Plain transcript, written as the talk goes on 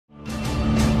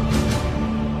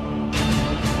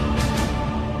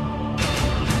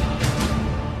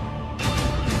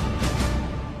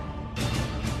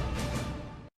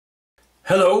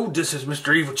Hello, this is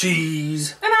Mr.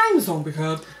 Evilcheese. And I'm Zombie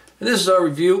Cub. And this is our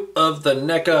review of the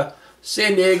NECA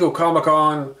San Diego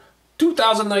Comic-Con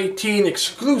 2019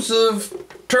 exclusive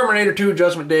Terminator 2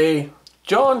 Judgment Day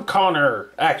John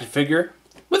Connor action figure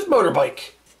with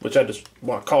motorbike. Which I just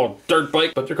want to call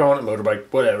Dirtbike, but they're calling it motorbike,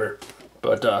 whatever.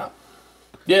 But,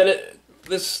 yeah,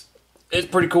 this is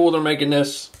pretty cool they're making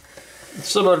this. It's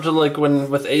similar to like when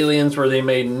with Aliens where they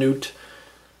made Newt.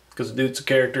 Because Newt's a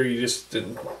character you just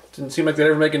didn't seem like they'd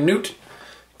ever make a Newt.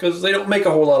 Because they don't make a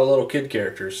whole lot of little kid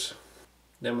characters.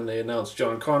 Then when they announced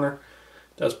John Connor,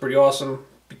 that's pretty awesome.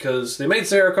 Because they made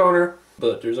Sarah Connor,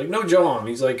 but there's like no John.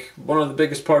 He's like one of the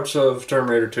biggest parts of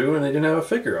Terminator 2 and they didn't have a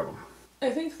figure of him.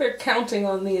 I think they're counting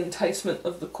on the enticement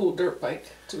of the cool dirt bike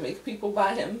to make people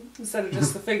buy him instead of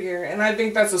just the figure. And I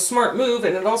think that's a smart move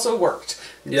and it also worked.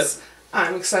 Yep.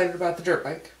 I'm excited about the dirt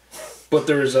bike. But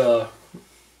there's a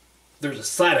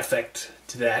side effect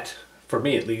to that, for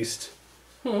me at least.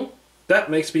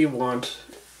 That makes me want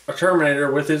a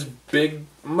Terminator with his big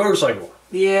motorcycle.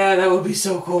 Yeah, that would be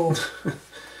so cool.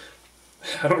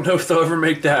 I don't know if they'll ever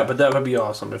make that, but that would be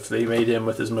awesome if they made him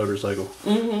with his motorcycle.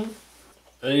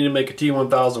 I need to make a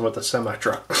T-1000 with a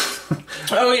semi-truck.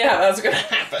 Oh yeah, that's gonna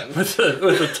happen. with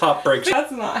the top brakes.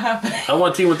 That's not happening. I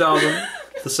want T-1000,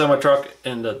 the semi-truck,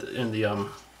 and the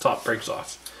top brakes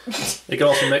off. They can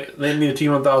also they need a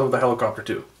T-1000 with a helicopter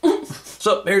too.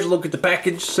 So here's a look at the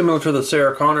package, similar to the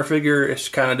Sarah Connor figure. It's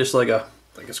kind of just like a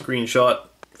screenshot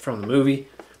from the movie,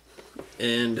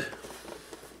 and and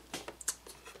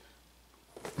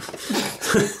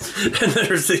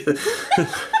there's the.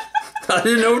 I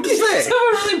didn't know what to say. Did you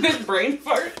have a really big brain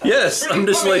fart? Yes, I'm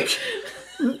just funny.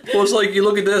 Well, it's like you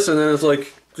look at this and then it's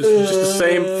like just the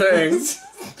same thing.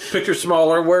 Picture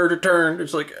smaller, where to turn.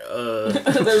 It's like,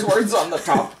 There's words on the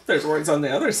top. There's words on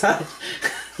the other side.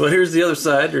 Well, here's the other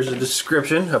side. There's a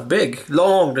description, a big,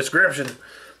 long description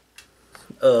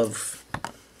of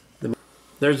the.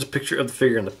 There's a picture of the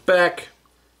figure in the back.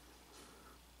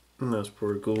 And that's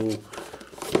pretty cool.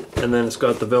 And then it's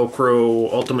got the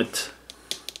Velcro Ultimate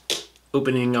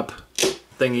opening up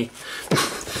thingy.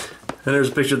 And there's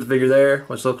a picture of the figure there,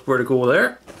 which looks pretty cool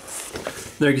there.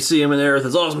 There you can see him in there with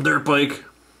his awesome dirt bike.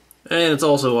 And it's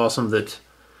also awesome that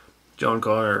John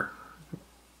Connor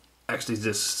actually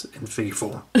exists in figure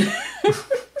form.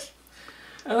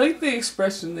 I like the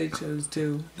expression they chose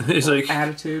too. He's like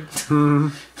attitude.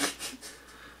 And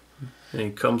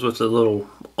he comes with a little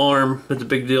arm. That's a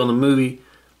big deal in the movie.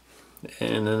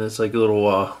 And then it's like a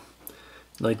little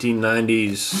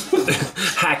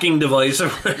 1990s hacking device.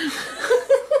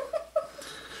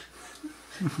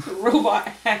 Robot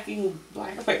hacking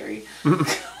BlackBerry.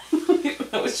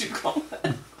 I don't know what you call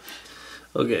that.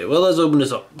 Okay, well, let's open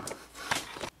this up.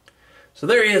 So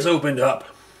there he is opened up.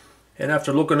 And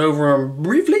after looking over him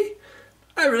briefly,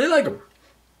 I really like him.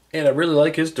 And I really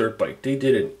like his dirt bike. They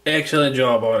did an excellent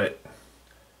job on it.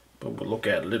 But we'll look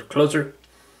at it a little closer.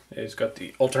 He's got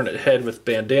the alternate head with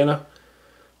bandana.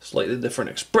 Slightly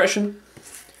different expression.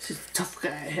 She's a tough guy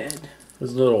head.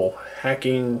 His little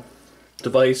hacking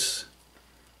device.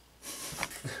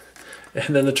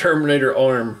 And then the Terminator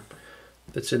arm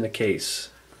that's in the case.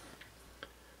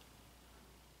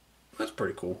 That's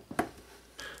pretty cool.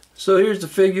 So here's the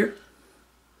figure.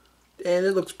 And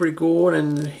it looks pretty cool.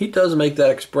 And he does make that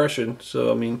expression.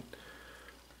 So, I mean,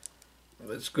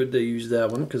 it's good they use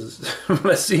that one. Because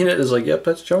when I seen it, it's like, yep,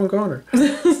 that's John Connor.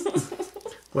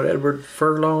 What, Edward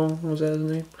Furlong? Was that his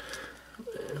name?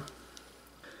 Yeah.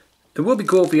 It would be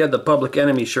cool if he had the Public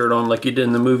Enemy shirt on like he did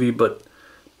in the movie, but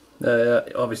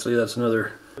obviously that's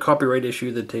another copyright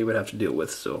issue that they would have to deal with,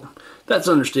 so that's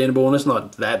understandable, and it's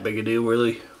not that big a deal,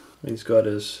 really. He's got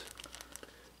his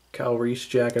Kyle Reese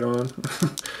jacket on.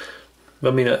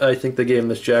 I mean, I think they gave him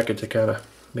this jacket to kind of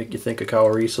make you think of Kyle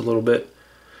Reese a little bit.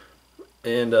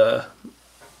 And, I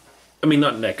mean,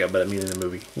 not NECA, but I mean in the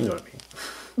movie. You know what I mean.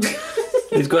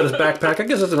 He's got his backpack. I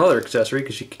guess that's another accessory,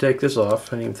 because you can take this off.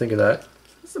 I didn't even think of that.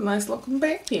 It's a nice looking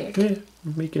backpack. Yeah,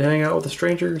 you can hang out with the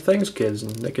Stranger Things kids,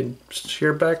 and they can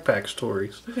share backpack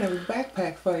stories. We can have a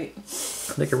backpack fight.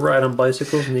 They can ride on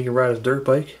bicycles, and he can ride his dirt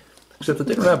bike. Except that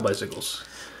they don't have bicycles.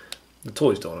 The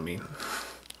toys don't, I mean.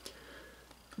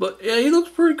 But, yeah, he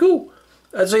looks pretty cool.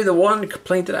 I'd say the one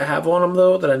complaint that I have on him,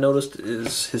 though, that I noticed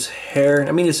is his hair.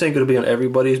 I mean, this ain't going to be on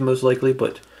everybody's most likely,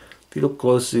 but if you look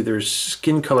closely, there's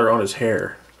skin color on his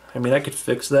hair. I mean, I could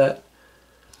fix that.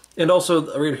 And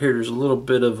also, right here, there's a little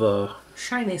bit of a...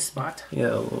 shiny spot. Yeah, I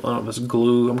don't know if it's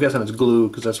glue. I'm guessing it's glue,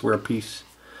 because that's where a piece...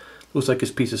 Looks like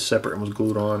his piece is separate and was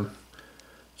glued on.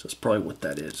 So that's probably what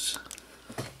that is.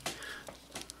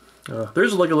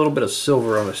 There's like a little bit of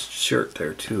silver on his shirt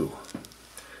there, too.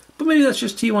 But maybe that's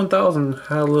just T1000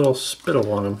 had a little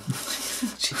spittle on him.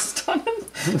 Just on him?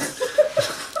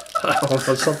 I don't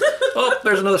know. Oh,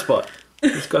 there's another spot.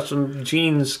 He's got some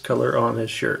jeans color on his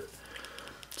shirt.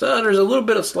 So there's a little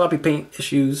bit of sloppy paint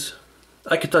issues.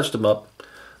 I could touch them up,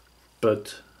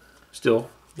 but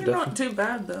still. They're not too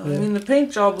bad though. Yeah. I mean, the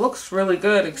paint job looks really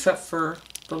good except for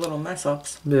the little mess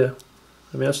ups. Yeah.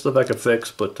 I mean, that's stuff I could fix,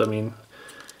 but I mean,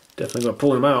 definitely going to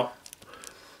pull him out.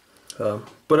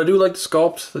 But I do like the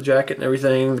sculpt, the jacket and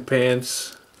everything, the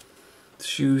pants, the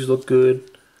shoes look good.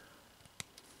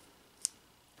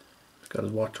 Got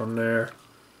his watch on there.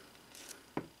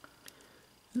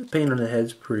 The paint on the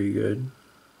head's pretty good.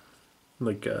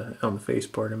 Like on the face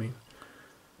part, I mean.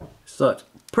 It's not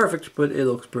perfect, but it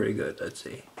looks pretty good, I'd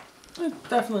say. It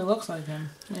definitely looks like him,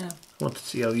 yeah. I want to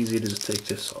see how easy it is to take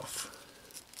this off.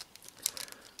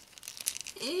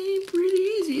 Pretty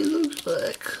easy, it looks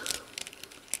like.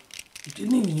 You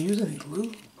didn't even use any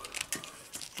lube.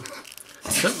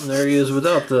 There he is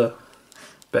without the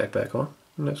backpack on.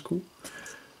 And that's cool.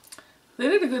 They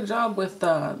did a good job with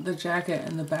the jacket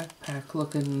and the backpack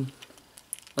looking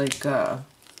like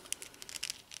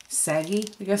saggy,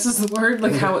 I guess is the word.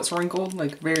 Like how it's wrinkled,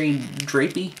 like very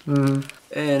drapey.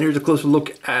 And here's a closer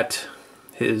look at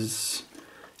his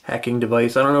hacking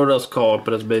device. I don't know what else it's called,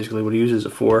 but that's basically what he uses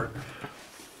it for.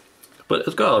 But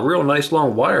it's got a real nice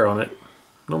long wire on it.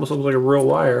 It almost looks like a real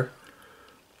wire.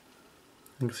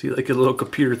 You can see like a little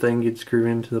computer thing you'd screw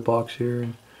into the box here.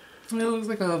 And it looks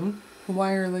like a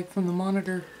wire like from the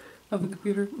monitor of the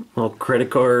computer. A little credit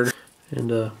card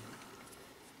and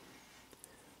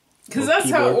because that's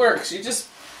keyboard. How it works. You just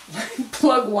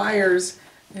plug wires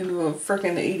into a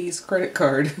frickin' 80s credit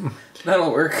card.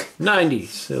 That'll work.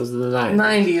 90s. It was the 90s.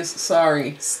 90s,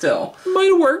 sorry, still.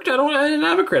 Might have worked. I didn't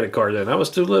have a credit card then. I was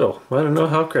too little. I don't know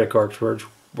how credit cards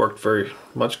worked very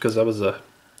much because I was a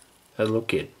little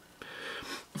kid.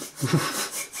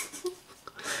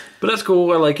 But that's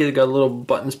cool. I like it. It got little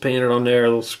buttons painted on there, a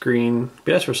little screen.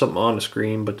 Be nice for something on the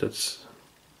screen, but that's...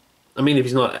 I mean, if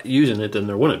he's not using it, then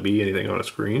there wouldn't be anything on a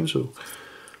screen, so...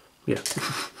 Yeah.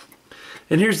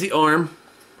 And here's the arm.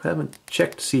 I haven't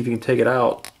checked to see if you can take it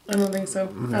out. I don't think so.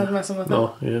 I was messing with it.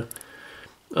 Oh, yeah.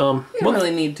 You don't really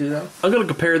need to, though. I'm going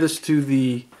to compare this to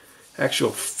the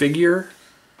actual figure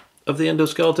of the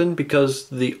endoskeleton because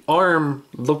the arm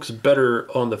looks better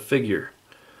on the figure.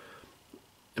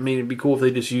 I mean, it'd be cool if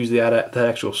they just used that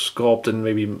actual sculpt and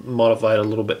maybe modify it a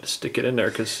little bit to stick it in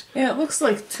there. Cause, yeah, it looks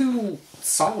like too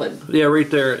solid. Yeah, right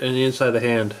there in the inside of the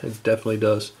hand, it definitely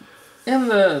does.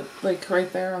 And the, like,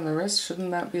 right there on the wrist,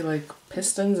 shouldn't that be, like,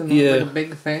 pistons and like a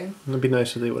big thing? It'd be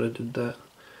nice if they would have did that.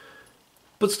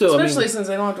 But still, especially since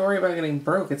they don't have to worry about getting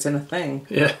broke, it's in a thing.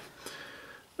 Yeah.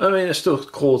 I mean, it's still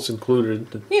cool it's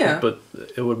included. Yeah. But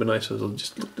it would be nice if it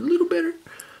just looked a little better.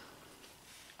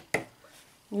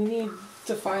 We need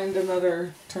to find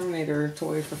another Terminator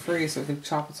toy for free so we can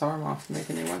chop its arm off and make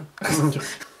a new one.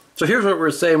 So here's what we're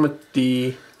saying with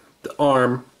the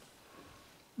arm.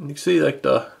 You can see like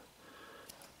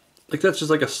that's just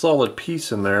like a solid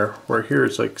piece in there, where here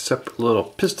it's like separate little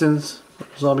pistons,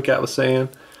 like Zombie Cat was saying.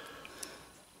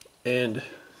 And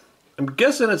I'm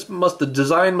guessing the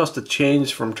design must have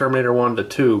changed from Terminator 1 to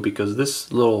 2 because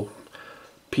this little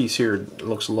piece here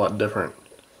looks a lot different.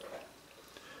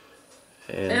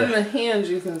 And the hands,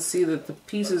 you can see that the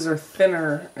pieces are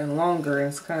thinner and longer, and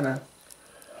it's kind of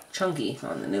chunky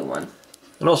on the new one.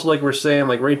 And also, like we're saying,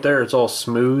 like right there, it's all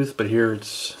smooth, but here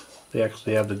they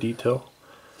actually have the detail.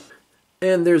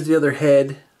 And there's the other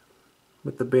head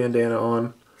with the bandana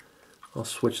on. I'll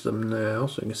switch them now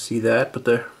so you can see that, but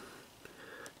the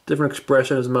different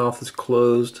expression. His mouth is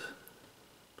closed.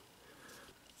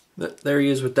 There he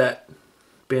is with that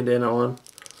bandana on.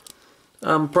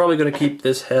 I'm probably going to keep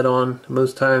this head on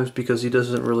most times because he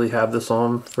doesn't really have this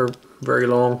on for very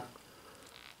long.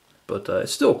 But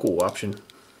it's still a cool option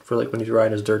for like when he's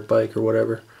riding his dirt bike or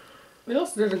whatever. They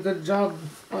also did a good job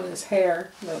on his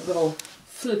hair. That little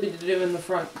flippy-to-do in the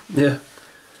front. Yeah.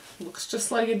 Looks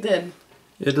just like it did.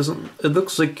 It doesn't. It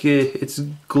looks like it's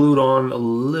glued on a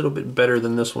little bit better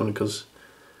than this one because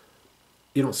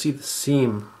you don't see the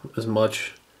seam as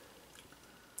much.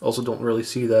 Also don't really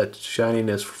see that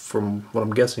shininess from what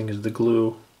I'm guessing is the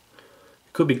glue.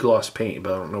 It could be gloss paint,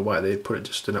 but I don't know why they put it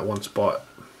just in that one spot.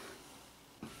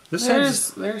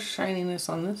 There's shininess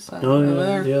on this side. Oh, over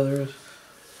there. Yeah, there is.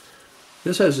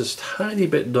 This has just a tiny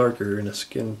bit darker in the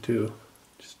skin too.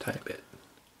 Just a tiny bit.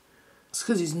 It's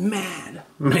because he's mad.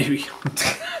 Maybe.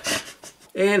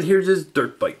 And here's his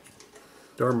dirt bike.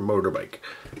 Or motorbike.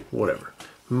 Whatever.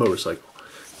 Motorcycle.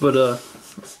 But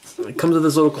it comes with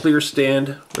this little clear stand,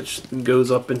 which goes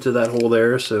up into that hole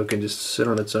there, so it can just sit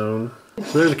on its own.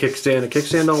 So there's a kickstand. The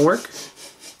kickstand don't work.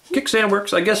 Kickstand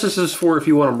works. I guess this is for if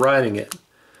you want him riding it.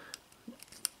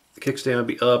 The kickstand would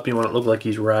be up. You want it to look like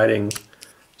he's riding,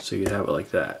 so you'd have it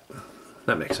like that.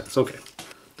 That makes sense. Okay.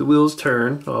 The wheels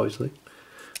turn, obviously.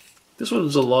 This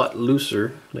one's a lot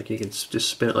looser. Like you can just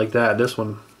spin it like that. This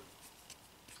one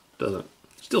doesn't.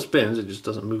 Still spins. It just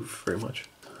doesn't move very much.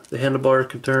 The handlebar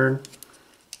can turn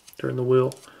the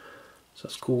wheel, so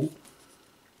that's cool.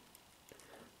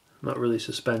 Not really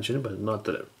suspension, but not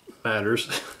that it matters.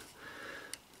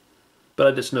 But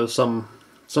I just know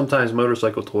sometimes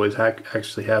motorcycle toys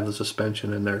actually have the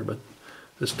suspension in there, but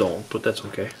this don't, but that's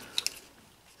okay.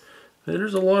 And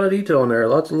there's a lot of detail in there,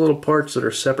 lots of little parts that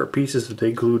are separate pieces that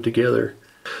they glued together.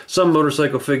 Some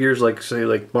motorcycle figures, like say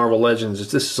like Marvel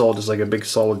Legends, this is all just like a big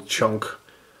solid chunk.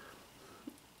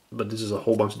 But this is a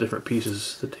whole bunch of different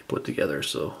pieces that they put together,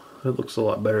 so it looks a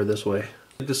lot better this way.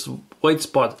 This white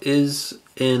spot is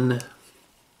in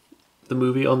the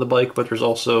movie on the bike, but there's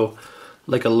also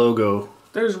like a logo.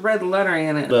 There's red lettering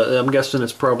in it. I'm guessing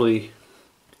it's probably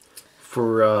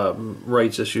for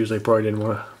rights issues. They probably didn't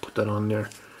want to put that on there.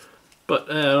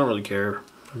 But I don't really care.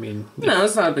 I mean... No,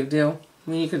 it's not a big deal.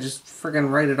 I mean, you could just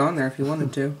friggin' write it on there if you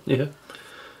wanted to. Yeah.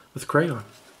 With crayon.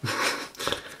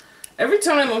 Every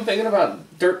time I'm thinking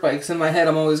about dirt bikes in my head,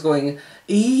 I'm always going,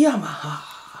 Yamaha.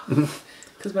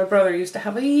 Because my brother used to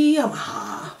have a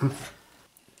Yamaha.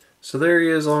 So there he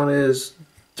is on his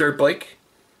dirt bike.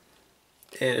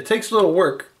 And it takes a little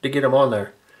work to get him on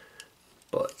there.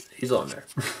 But he's on there.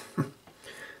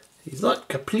 He's not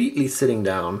completely sitting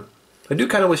down. I do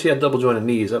kind of wish he had double jointed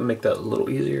knees. That would make that a little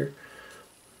easier.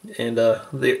 And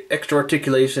the extra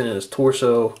articulation in his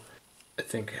torso, I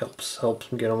think helps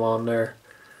him get him on there.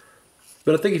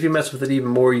 But I think if you mess with it even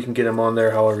more, you can get him on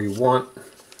there however you want.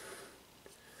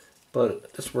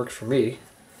 But this works for me.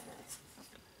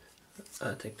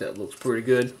 I think that looks pretty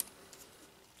good.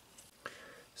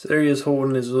 So there he is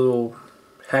holding his little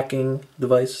hacking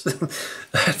device.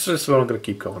 That's just what I'm going to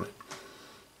keep calling it.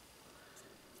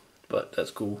 But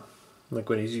that's cool. Like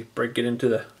when he's breaking into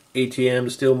the ATM to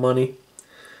steal money.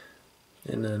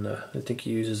 And then I think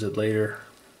he uses it later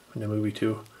in the movie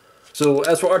too. So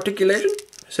as for articulation,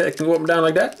 say it can go up and down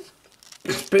like that.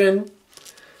 Spin.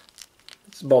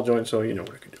 It's a ball joint, so you know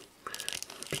what it can do.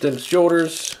 But then the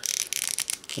shoulders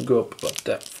can go up about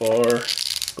that far.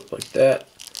 Up like that.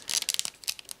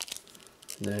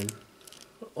 And then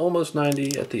almost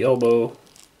 90 at the elbow.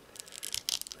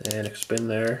 And a spin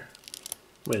there.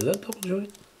 Wait, is that double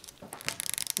joint?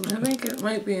 I think it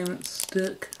might be in its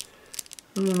stick.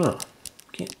 I don't know.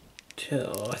 Can't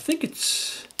tell. I think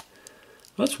it's...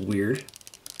 Well, that's weird.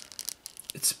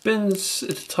 It spins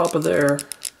at the top of there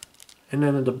and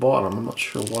then at the bottom. I'm not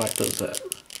sure why it does that.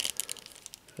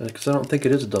 Because I don't think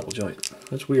it is a double joint.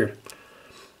 That's weird.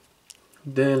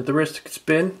 Then the wrist can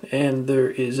spin and there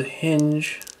is a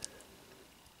hinge.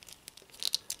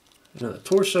 Now the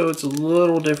torso, it's a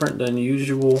little different than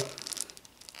usual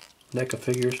NECA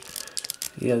figures.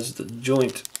 He has the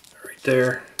joint right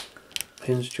there,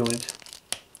 hinge joint.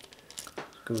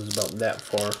 Goes about that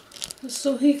far.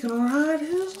 So he can ride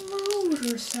his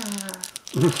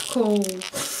motorcycle. Cool.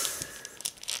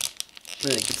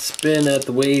 Then he can spin at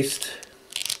the waist.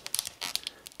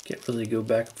 Can't really go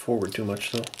back and forward too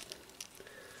much though.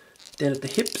 Then at the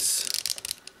hips,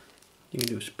 you can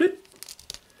do a split.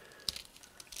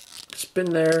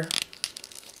 Spin there.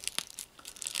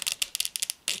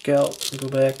 Kick out, go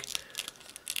back.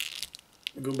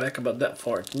 Go back about that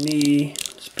far at the knee.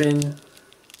 Spin.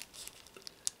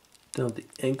 Down at the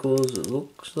ankles, it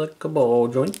looks like a ball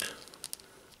joint.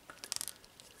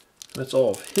 That's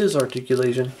all of his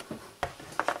articulation.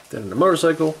 Then the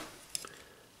motorcycle,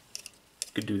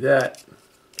 you could do that.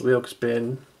 The wheel can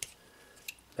spin.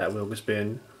 That wheel can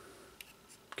spin.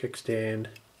 Kickstand.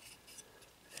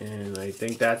 And I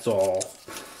think that's all.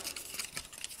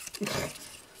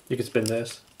 You can spin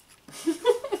this.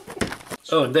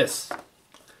 Oh, and this.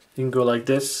 You can go like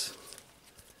this.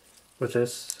 With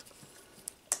this.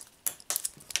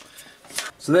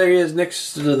 So there he is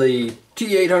next to the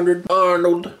T800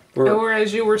 Arnold. Or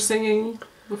as you were singing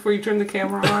before you turned the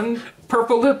camera on,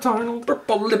 Purple Lipped Arnold.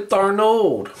 Purple Lipped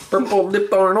Arnold. Purple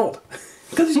Lipped Arnold.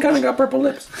 Because he's kind of got purple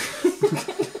lips.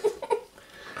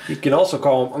 You can also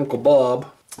call him Uncle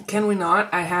Bob. Can we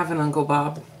not? I have an Uncle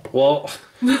Bob. Well,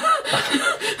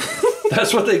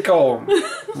 that's what they call him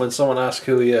when someone asks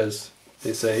who he is.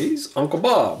 They say he's Uncle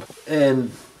Bob.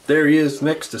 And there he is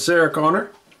next to Sarah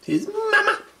Connor. His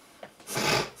mama.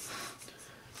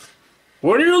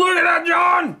 What are you looking at,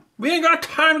 John? We ain't got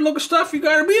time to look at stuff. You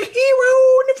gotta be a hero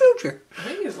in the future. I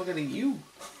think he's looking at you.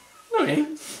 Okay.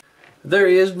 There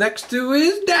he is next to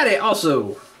his daddy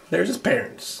also. There's his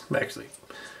parents, actually.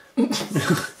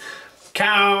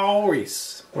 Cal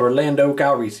Reese. Or Lando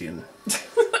Calrissian.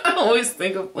 I always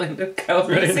think of Lando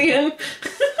Calrissian.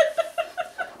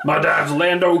 My dad's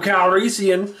Lando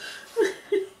Calrissian.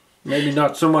 Maybe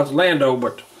not so much Lando,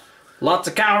 but lots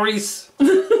of calories.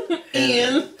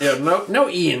 Ian. Yeah, no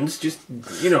Ians, just,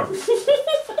 you know.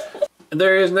 And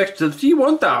there he is next to the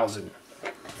T-1000.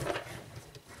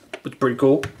 It's pretty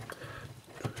cool.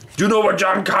 Do you know what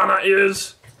John Connor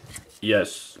is?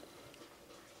 Yes.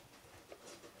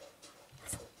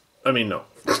 I mean, no.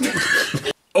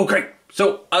 Okay,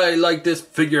 so I like this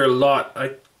figure a lot.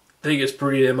 I think it's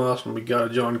pretty damn awesome. We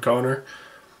got a John Connor.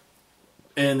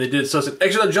 And they did such an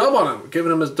excellent job on him,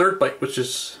 giving him his dirt bike, which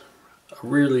is a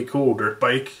really cool dirt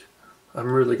bike. I'm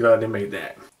really glad they made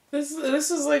that. This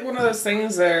is like one of those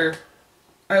things where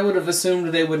I would have assumed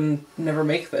they would never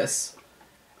make this.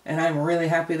 And I'm really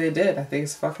happy they did. I think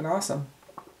it's fucking awesome.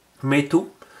 Me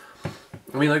too.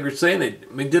 I mean, like we're saying,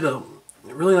 they did a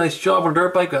really nice job on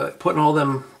dirt bike, putting all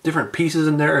them different pieces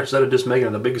in there instead of just making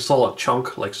it a big solid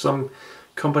chunk like some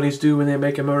companies do when they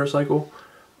make a motorcycle.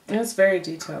 It's very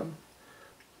detailed.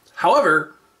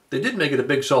 However, they did make it a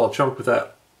big solid chunk with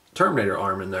that Terminator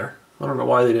arm in there. I don't know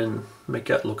why they didn't make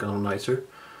that look a little nicer.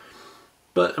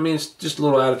 But, I mean, it's just a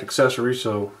little added accessory,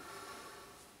 so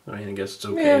I mean, I guess it's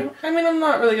okay. Yeah, I mean, I'm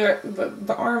not really gonna...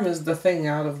 The arm is the thing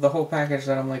out of the whole package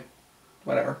that I'm like,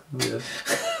 whatever. Yeah.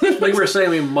 Like we were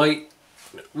saying,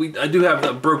 I do have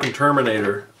the broken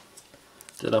Terminator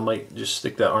that I might just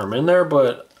stick that arm in there,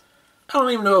 but I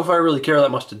don't even know if I really care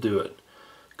that much to do it.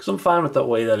 Because I'm fine with the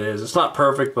way that is. It's not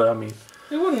perfect, but I mean...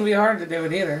 It wouldn't be hard to do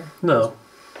it either. No.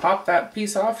 Pop that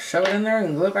piece off, shove it in there,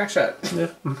 and glue it back shut. Yeah.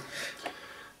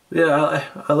 Yeah,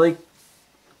 I like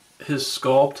his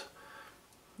sculpt.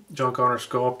 John Connor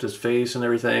sculpt, his face and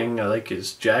everything. I like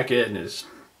his jacket and his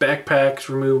backpack's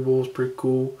removable. It's pretty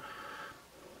cool.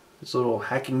 His little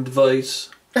hacking device.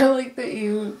 I like that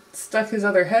you stuck his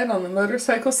other head on the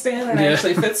motorcycle stand and it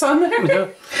actually fits on there. Yeah.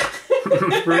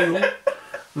 Pretty cool.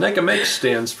 NECA makes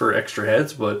stands for extra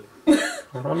heads, but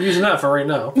I'm using that for right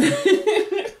now.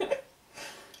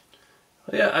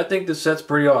 Yeah, I think this set's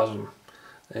pretty awesome.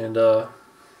 And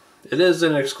it is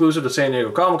an exclusive to San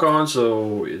Diego Comic-Con,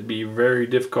 so it'd be very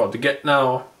difficult to get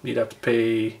now. You'd have to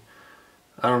pay,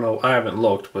 I don't know, I haven't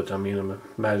looked, but I mean, I'm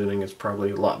imagining it's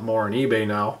probably a lot more on eBay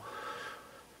now.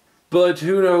 But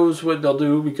who knows what they'll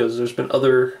do, because there's been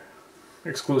other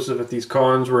exclusive at these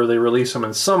cons where they release them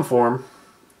in some form,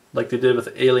 like they did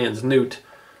with Alien's Newt.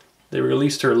 They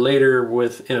released her later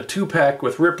in a 2-pack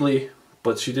with Ripley,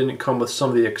 but she didn't come with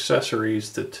some of the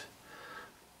accessories that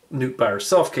Newt by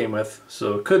herself came with.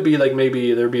 So it could be like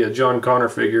maybe there'd be a John Connor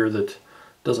figure that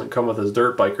doesn't come with his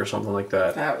dirt bike or something like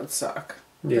that. That would suck.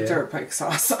 Yeah. The dirt bike's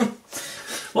awesome.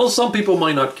 Well, some people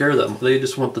might not care that much. They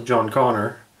just want the John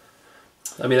Connor.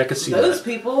 I mean, I could see Those that.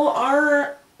 people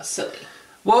are silly.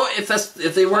 Well, if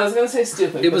they were, I was gonna say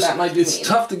stupid, but that might be it's mean.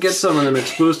 tough to get some of them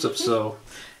exclusive. So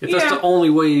if that's the only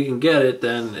way you can get it,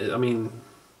 then I mean.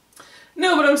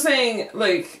 No, but I'm saying,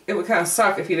 like, it would kind of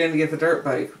suck if you didn't get the dirt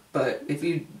bike, but if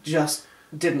you just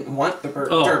didn't want the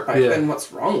dirt bike, then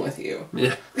what's wrong with you?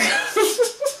 Yeah.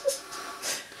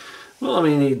 Well, I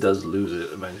mean, he does lose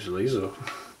it eventually, so.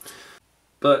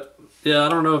 But, yeah, I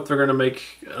don't know if they're going to make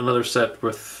another set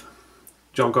with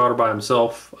John Connor by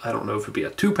himself. I don't know if it'd be a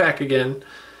 2-pack again.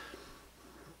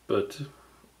 But,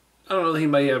 I don't know, he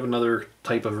may have another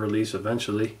type of release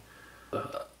eventually.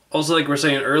 Also, like we were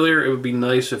saying earlier, it would be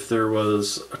nice if there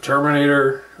was a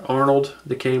Terminator Arnold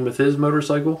that came with his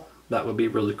motorcycle. That would be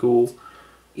really cool.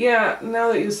 Yeah,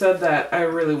 now that you said that, I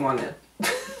really want it.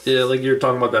 Yeah, like you were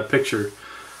talking about that picture.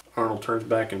 Arnold turns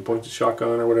back and points a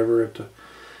shotgun or whatever.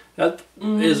 That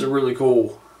is a really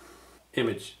cool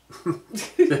image.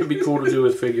 That'd be cool to do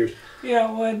with figures.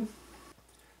 Yeah, it would.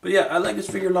 But yeah, I like this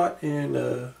figure a lot, and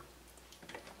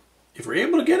if we're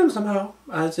able to get him somehow,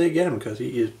 I'd say get him because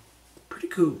he is pretty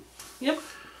cool. Yep.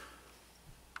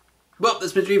 Well,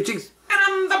 this has been Evilcheese. And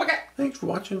I'm the bucket. Thanks for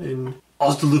watching, and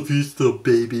hasta la vista,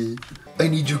 baby. I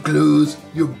need your clothes,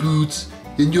 your boots,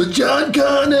 and your John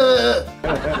Connor!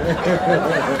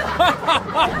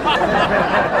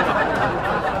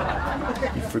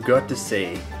 You forgot to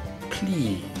say,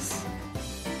 please.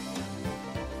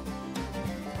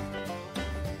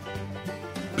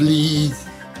 Please.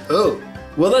 Oh.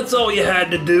 Well, that's all you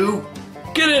had to do.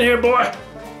 Get in here, boy.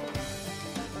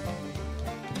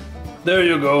 There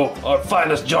you go. Our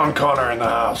finest John Connor in the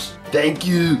house. Thank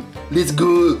you. Let's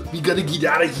go. We gotta get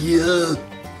out of here.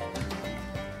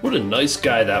 What a nice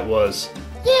guy that was.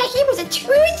 Yeah, he was a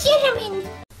true gentleman.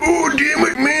 Oh, damn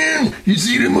it, man. You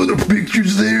see them other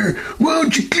pictures there? Why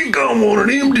don't you click on one of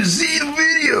them to see the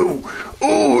video?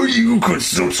 Or you could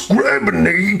subscribe,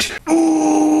 Nate.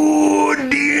 Oh.